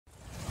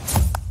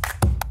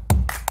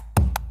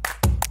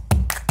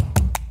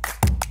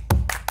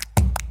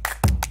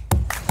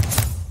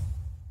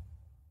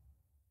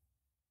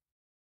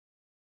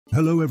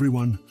Hello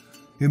everyone.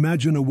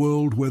 Imagine a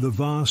world where the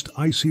vast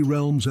icy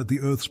realms at the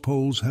Earth's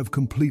poles have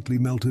completely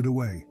melted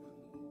away.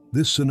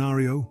 This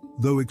scenario,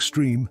 though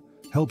extreme,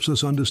 helps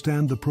us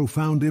understand the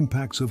profound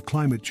impacts of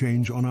climate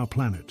change on our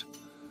planet.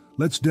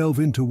 Let's delve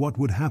into what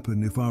would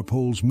happen if our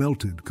poles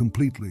melted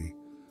completely.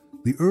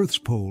 The Earth's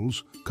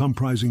poles,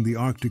 comprising the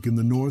Arctic in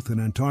the north and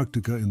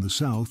Antarctica in the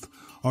south,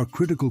 are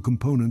critical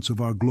components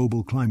of our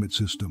global climate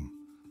system.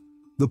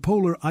 The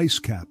polar ice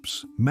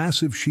caps,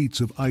 massive sheets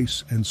of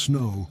ice and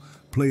snow,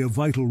 play a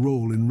vital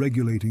role in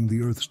regulating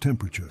the Earth's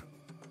temperature.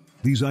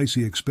 These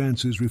icy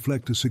expanses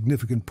reflect a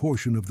significant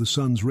portion of the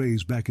sun's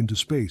rays back into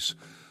space,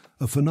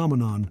 a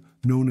phenomenon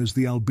known as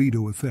the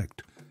albedo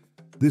effect.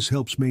 This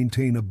helps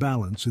maintain a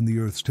balance in the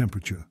Earth's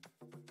temperature.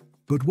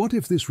 But what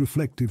if this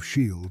reflective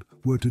shield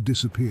were to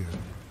disappear?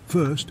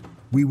 First,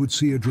 we would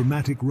see a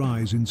dramatic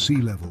rise in sea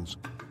levels.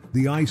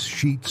 The ice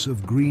sheets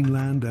of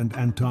Greenland and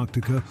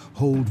Antarctica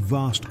hold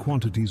vast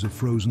quantities of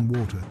frozen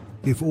water.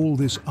 If all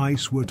this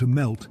ice were to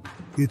melt,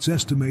 it's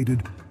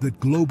estimated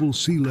that global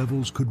sea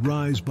levels could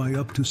rise by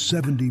up to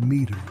 70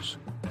 meters.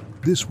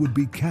 This would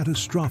be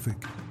catastrophic,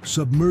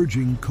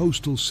 submerging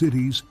coastal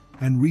cities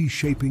and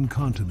reshaping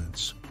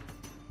continents.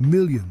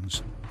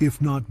 Millions, if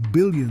not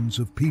billions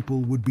of people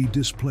would be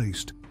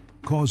displaced,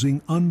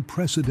 causing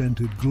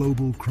unprecedented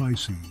global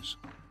crises.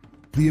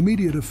 The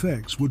immediate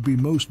effects would be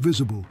most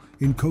visible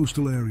in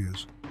coastal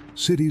areas.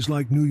 Cities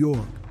like New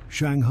York,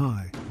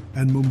 Shanghai,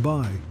 and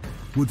Mumbai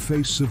would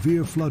face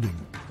severe flooding,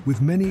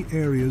 with many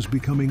areas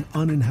becoming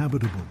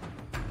uninhabitable.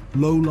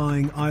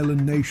 Low-lying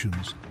island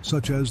nations,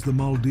 such as the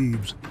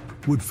Maldives,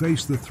 would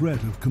face the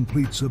threat of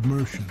complete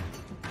submersion.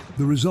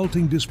 The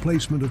resulting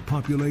displacement of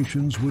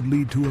populations would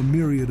lead to a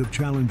myriad of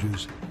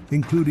challenges,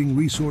 including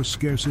resource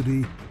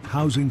scarcity,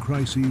 housing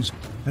crises,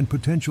 and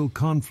potential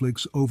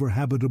conflicts over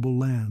habitable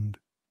land.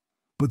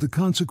 But the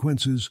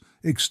consequences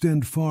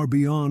extend far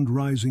beyond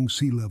rising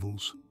sea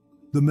levels.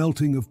 The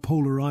melting of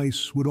polar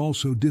ice would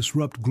also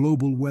disrupt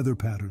global weather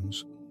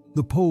patterns.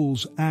 The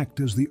poles act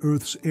as the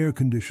Earth's air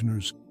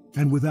conditioners,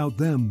 and without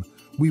them,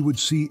 we would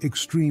see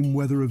extreme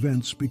weather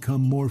events become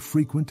more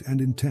frequent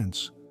and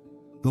intense.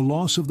 The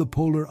loss of the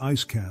polar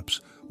ice caps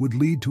would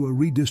lead to a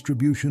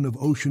redistribution of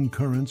ocean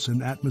currents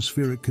and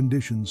atmospheric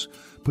conditions,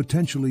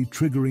 potentially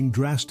triggering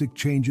drastic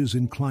changes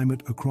in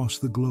climate across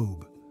the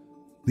globe.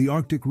 The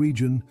Arctic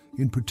region,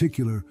 in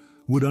particular,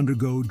 would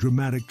undergo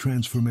dramatic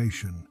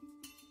transformation.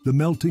 The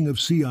melting of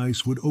sea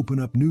ice would open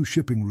up new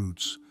shipping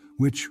routes,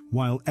 which,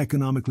 while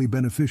economically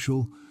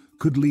beneficial,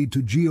 could lead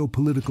to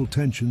geopolitical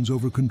tensions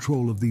over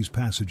control of these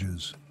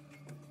passages.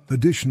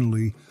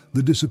 Additionally,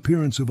 the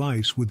disappearance of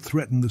ice would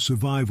threaten the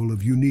survival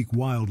of unique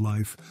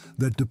wildlife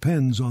that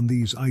depends on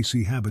these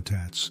icy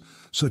habitats,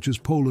 such as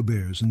polar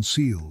bears and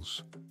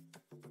seals.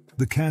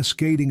 The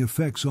cascading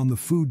effects on the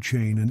food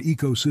chain and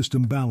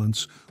ecosystem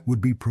balance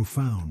would be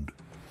profound.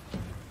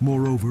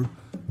 Moreover,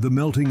 the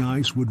melting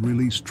ice would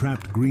release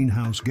trapped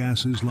greenhouse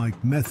gases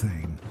like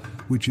methane,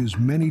 which is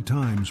many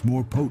times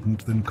more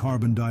potent than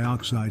carbon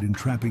dioxide in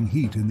trapping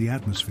heat in the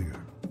atmosphere.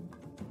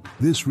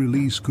 This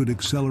release could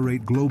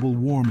accelerate global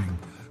warming,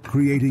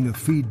 creating a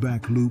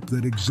feedback loop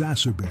that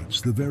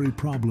exacerbates the very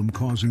problem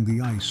causing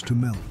the ice to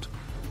melt.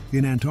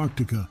 In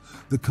Antarctica,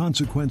 the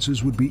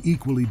consequences would be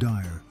equally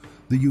dire.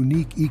 The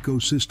unique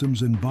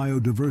ecosystems and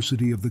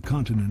biodiversity of the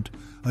continent,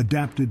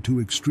 adapted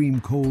to extreme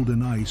cold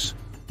and ice,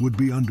 would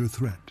be under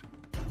threat.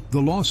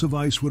 The loss of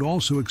ice would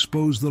also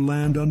expose the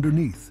land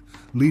underneath,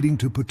 leading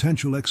to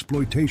potential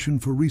exploitation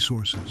for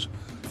resources,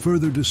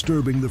 further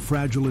disturbing the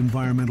fragile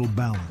environmental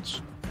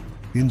balance.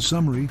 In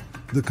summary,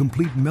 the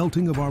complete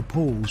melting of our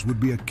poles would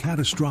be a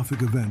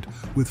catastrophic event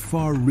with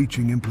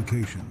far-reaching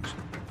implications.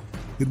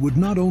 It would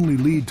not only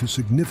lead to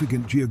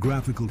significant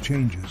geographical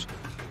changes,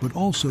 but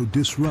also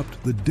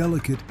disrupt the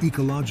delicate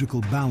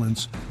ecological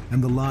balance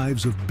and the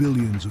lives of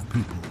billions of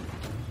people.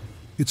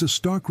 It's a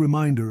stark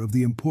reminder of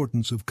the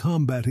importance of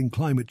combating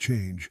climate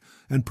change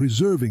and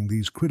preserving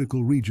these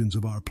critical regions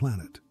of our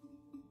planet.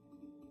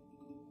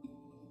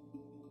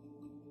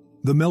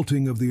 The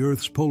melting of the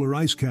Earth's polar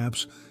ice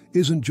caps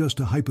isn't just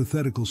a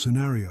hypothetical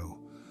scenario.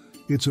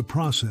 It's a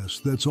process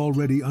that's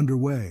already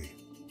underway.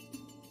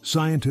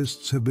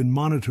 Scientists have been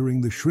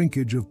monitoring the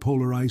shrinkage of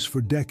polar ice for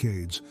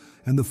decades,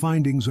 and the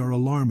findings are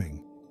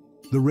alarming.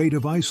 The rate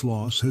of ice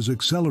loss has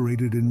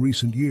accelerated in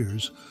recent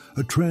years,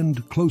 a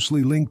trend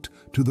closely linked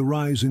to the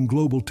rise in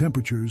global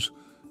temperatures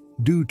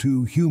due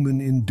to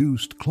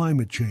human-induced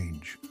climate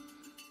change.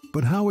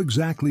 But how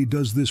exactly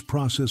does this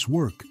process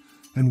work,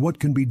 and what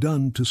can be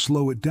done to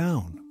slow it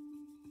down?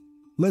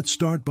 Let's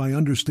start by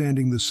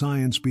understanding the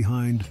science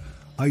behind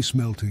ice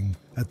melting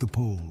at the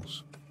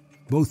poles.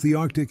 Both the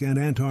Arctic and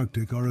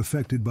Antarctic are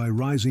affected by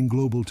rising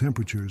global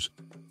temperatures,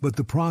 but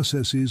the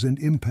processes and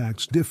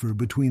impacts differ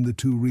between the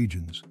two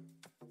regions.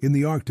 In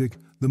the Arctic,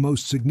 the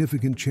most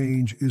significant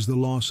change is the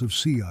loss of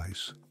sea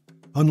ice.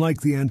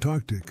 Unlike the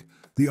Antarctic,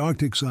 the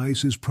Arctic's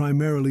ice is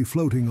primarily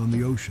floating on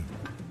the ocean.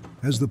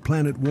 As the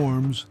planet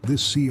warms,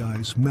 this sea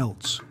ice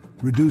melts,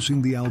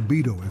 reducing the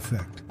albedo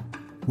effect,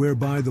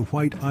 whereby the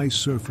white ice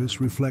surface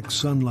reflects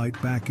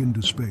sunlight back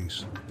into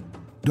space.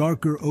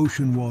 Darker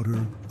ocean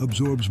water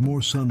absorbs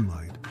more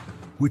sunlight,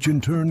 which in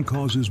turn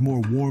causes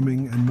more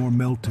warming and more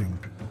melting,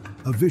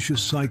 a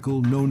vicious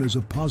cycle known as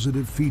a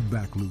positive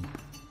feedback loop.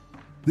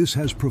 This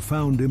has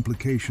profound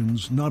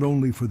implications not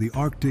only for the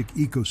Arctic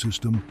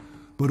ecosystem,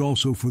 but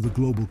also for the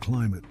global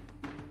climate.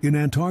 In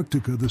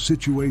Antarctica, the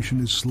situation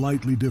is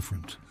slightly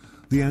different.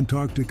 The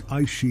Antarctic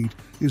ice sheet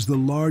is the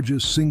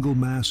largest single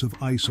mass of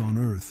ice on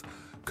Earth,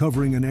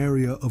 covering an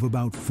area of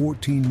about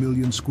 14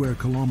 million square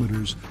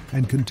kilometers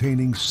and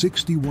containing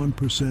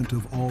 61%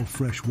 of all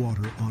fresh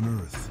water on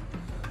Earth.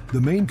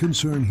 The main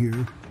concern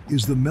here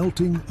is the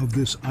melting of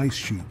this ice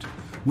sheet,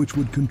 which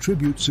would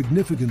contribute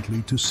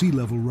significantly to sea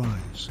level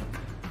rise.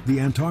 The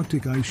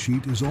Antarctic ice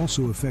sheet is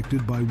also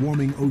affected by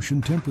warming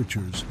ocean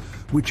temperatures,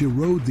 which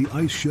erode the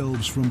ice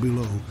shelves from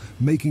below,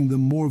 making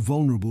them more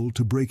vulnerable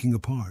to breaking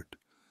apart.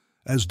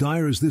 As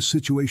dire as this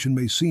situation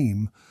may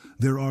seem,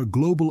 there are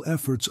global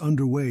efforts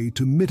underway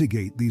to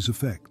mitigate these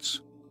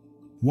effects.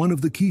 One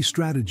of the key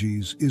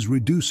strategies is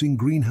reducing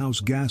greenhouse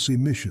gas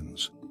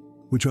emissions,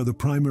 which are the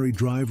primary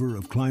driver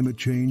of climate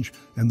change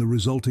and the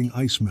resulting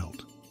ice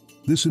melt.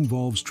 This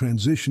involves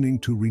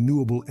transitioning to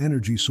renewable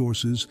energy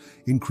sources,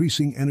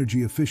 increasing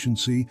energy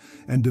efficiency,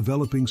 and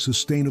developing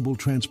sustainable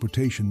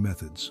transportation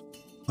methods.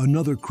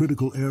 Another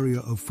critical area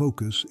of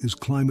focus is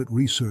climate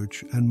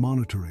research and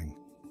monitoring.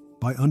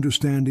 By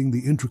understanding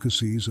the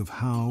intricacies of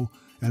how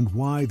and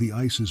why the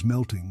ice is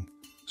melting,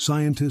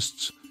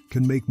 scientists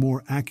can make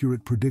more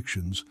accurate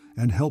predictions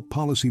and help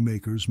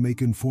policymakers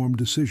make informed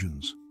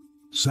decisions.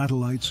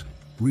 Satellites,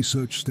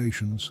 research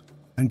stations,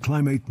 and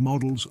climate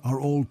models are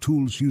all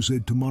tools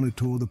used to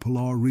monitor the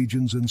polar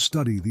regions and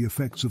study the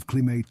effects of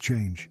climate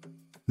change.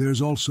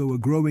 There's also a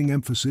growing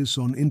emphasis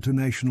on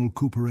international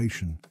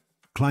cooperation.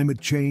 Climate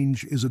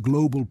change is a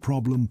global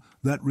problem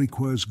that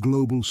requires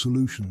global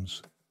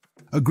solutions.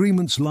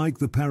 Agreements like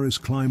the Paris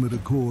Climate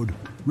Accord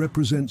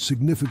represent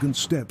significant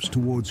steps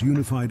towards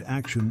unified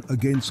action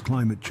against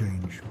climate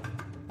change.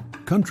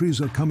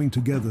 Countries are coming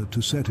together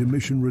to set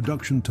emission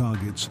reduction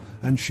targets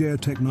and share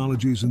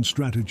technologies and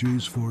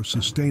strategies for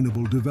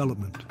sustainable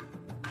development.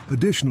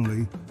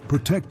 Additionally,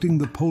 protecting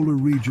the polar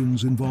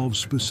regions involves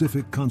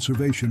specific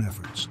conservation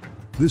efforts.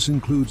 This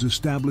includes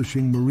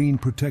establishing marine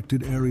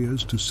protected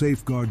areas to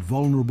safeguard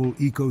vulnerable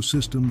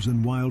ecosystems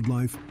and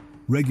wildlife,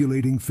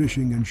 regulating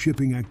fishing and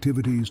shipping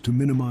activities to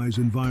minimize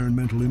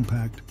environmental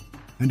impact,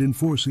 and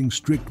enforcing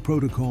strict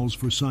protocols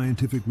for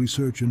scientific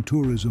research and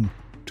tourism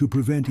to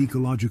prevent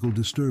ecological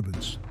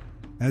disturbance.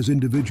 As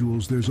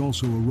individuals, there's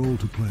also a role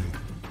to play.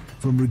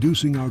 From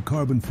reducing our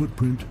carbon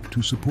footprint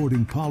to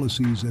supporting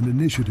policies and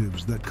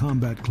initiatives that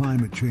combat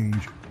climate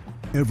change,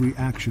 every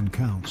action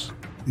counts.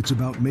 It's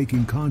about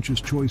making conscious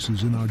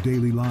choices in our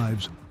daily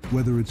lives,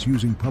 whether it's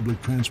using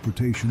public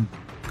transportation,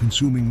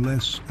 consuming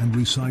less and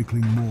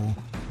recycling more,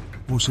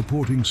 or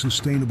supporting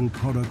sustainable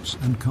products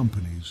and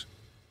companies.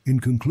 In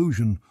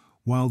conclusion,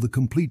 while the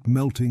complete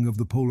melting of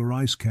the polar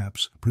ice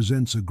caps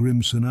presents a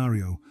grim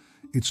scenario,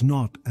 it's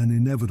not an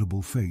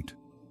inevitable fate.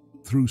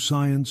 Through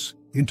science,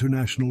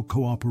 international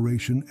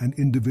cooperation, and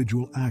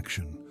individual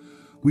action,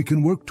 we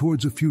can work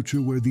towards a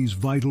future where these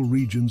vital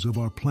regions of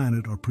our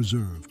planet are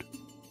preserved.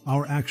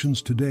 Our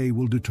actions today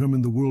will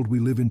determine the world we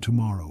live in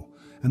tomorrow,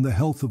 and the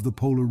health of the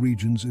polar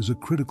regions is a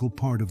critical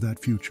part of that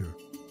future.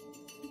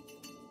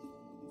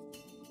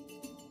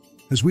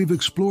 As we've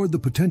explored the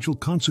potential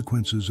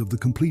consequences of the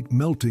complete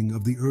melting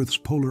of the Earth's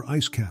polar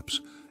ice caps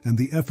and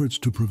the efforts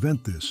to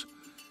prevent this,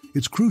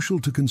 it's crucial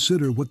to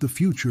consider what the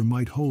future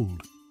might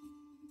hold.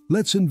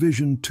 Let's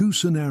envision two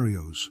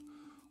scenarios,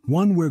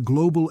 one where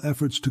global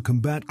efforts to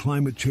combat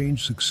climate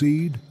change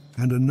succeed,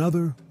 and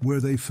another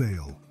where they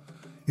fail.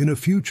 In a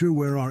future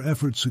where our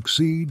efforts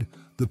succeed,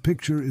 the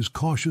picture is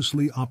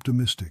cautiously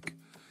optimistic.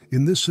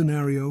 In this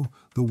scenario,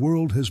 the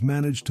world has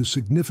managed to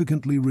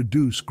significantly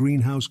reduce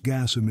greenhouse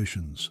gas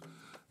emissions.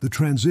 The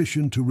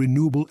transition to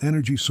renewable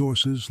energy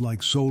sources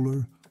like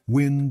solar,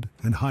 wind,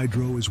 and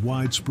hydro is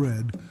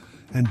widespread,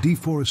 and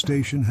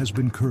deforestation has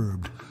been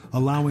curbed,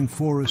 allowing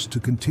forests to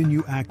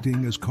continue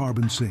acting as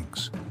carbon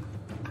sinks.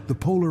 The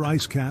polar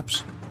ice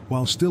caps,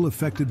 while still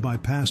affected by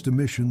past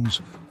emissions,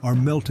 are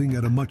melting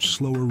at a much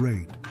slower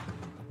rate,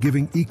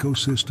 giving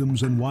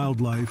ecosystems and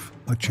wildlife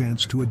a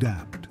chance to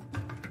adapt.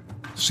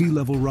 Sea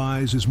level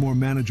rise is more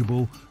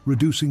manageable,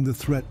 reducing the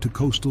threat to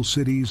coastal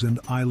cities and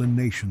island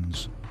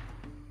nations.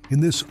 In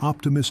this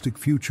optimistic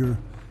future,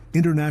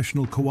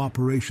 international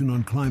cooperation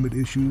on climate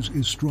issues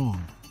is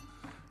strong.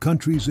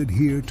 Countries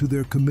adhere to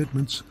their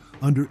commitments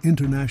under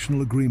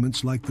international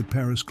agreements like the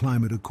Paris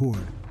Climate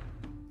Accord.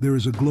 There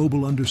is a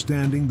global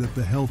understanding that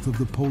the health of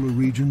the polar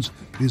regions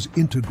is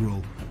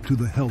integral to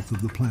the health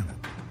of the planet.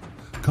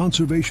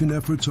 Conservation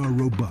efforts are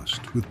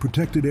robust, with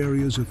protected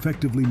areas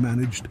effectively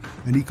managed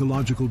and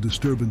ecological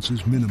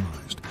disturbances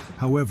minimized.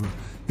 However,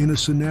 in a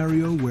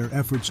scenario where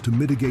efforts to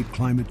mitigate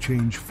climate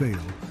change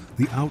fail,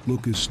 the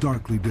outlook is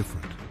starkly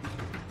different.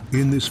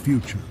 In this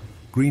future,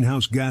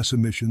 greenhouse gas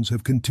emissions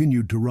have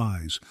continued to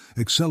rise,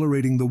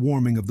 accelerating the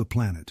warming of the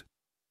planet.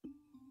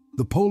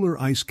 The polar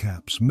ice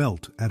caps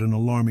melt at an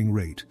alarming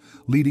rate,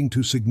 leading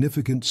to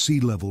significant sea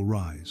level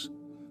rise.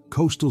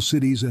 Coastal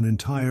cities and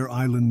entire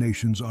island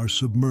nations are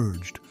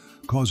submerged,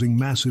 causing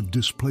massive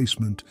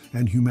displacement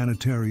and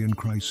humanitarian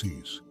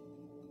crises.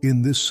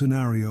 In this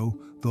scenario,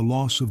 the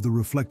loss of the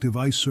reflective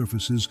ice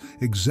surfaces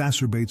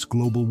exacerbates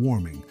global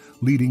warming,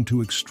 leading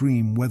to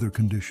extreme weather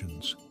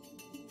conditions.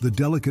 The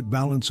delicate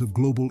balance of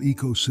global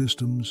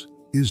ecosystems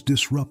is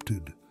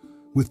disrupted,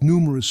 with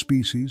numerous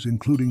species,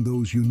 including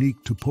those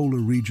unique to polar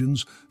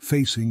regions,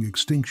 facing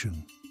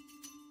extinction.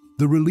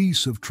 The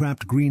release of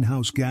trapped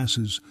greenhouse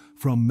gases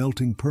from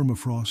melting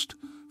permafrost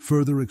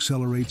further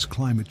accelerates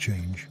climate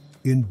change.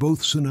 In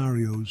both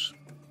scenarios,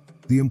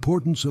 the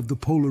importance of the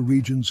polar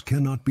regions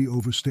cannot be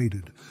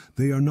overstated.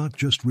 They are not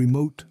just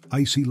remote,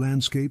 icy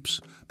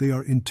landscapes, they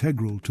are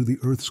integral to the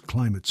Earth's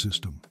climate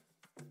system.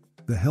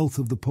 The health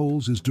of the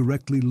poles is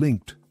directly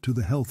linked to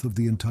the health of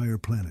the entire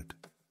planet.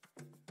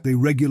 They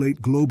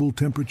regulate global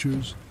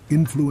temperatures,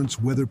 influence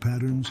weather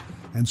patterns,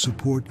 and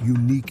support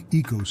unique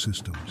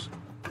ecosystems.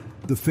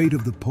 The fate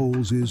of the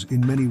poles is,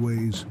 in many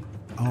ways,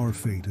 our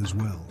fate as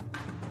well.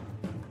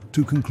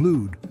 To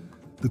conclude,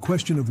 the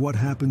question of what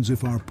happens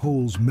if our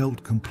poles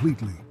melt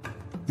completely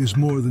is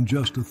more than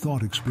just a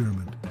thought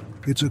experiment.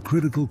 It's a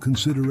critical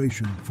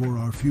consideration for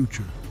our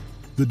future.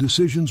 The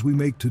decisions we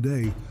make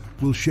today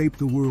will shape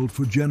the world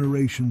for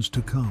generations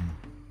to come.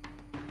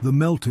 The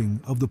melting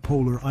of the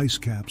polar ice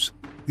caps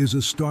is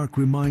a stark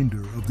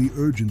reminder of the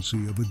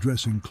urgency of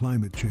addressing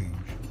climate change.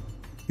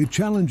 It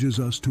challenges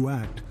us to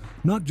act,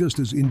 not just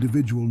as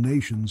individual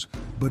nations,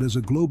 but as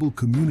a global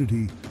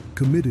community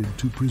committed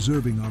to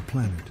preserving our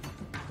planet.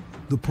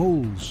 The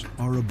poles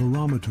are a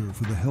barometer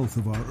for the health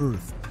of our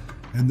Earth,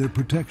 and their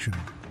protection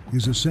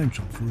is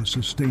essential for a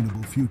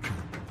sustainable future.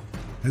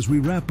 As we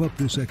wrap up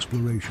this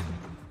exploration,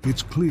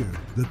 it's clear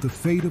that the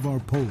fate of our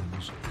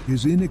poles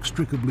is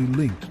inextricably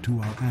linked to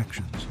our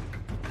actions.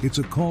 It's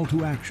a call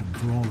to action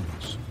for all of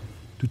us,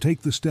 to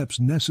take the steps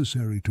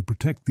necessary to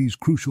protect these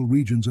crucial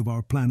regions of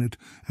our planet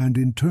and,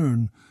 in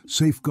turn,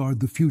 safeguard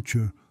the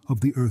future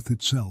of the Earth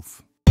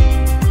itself.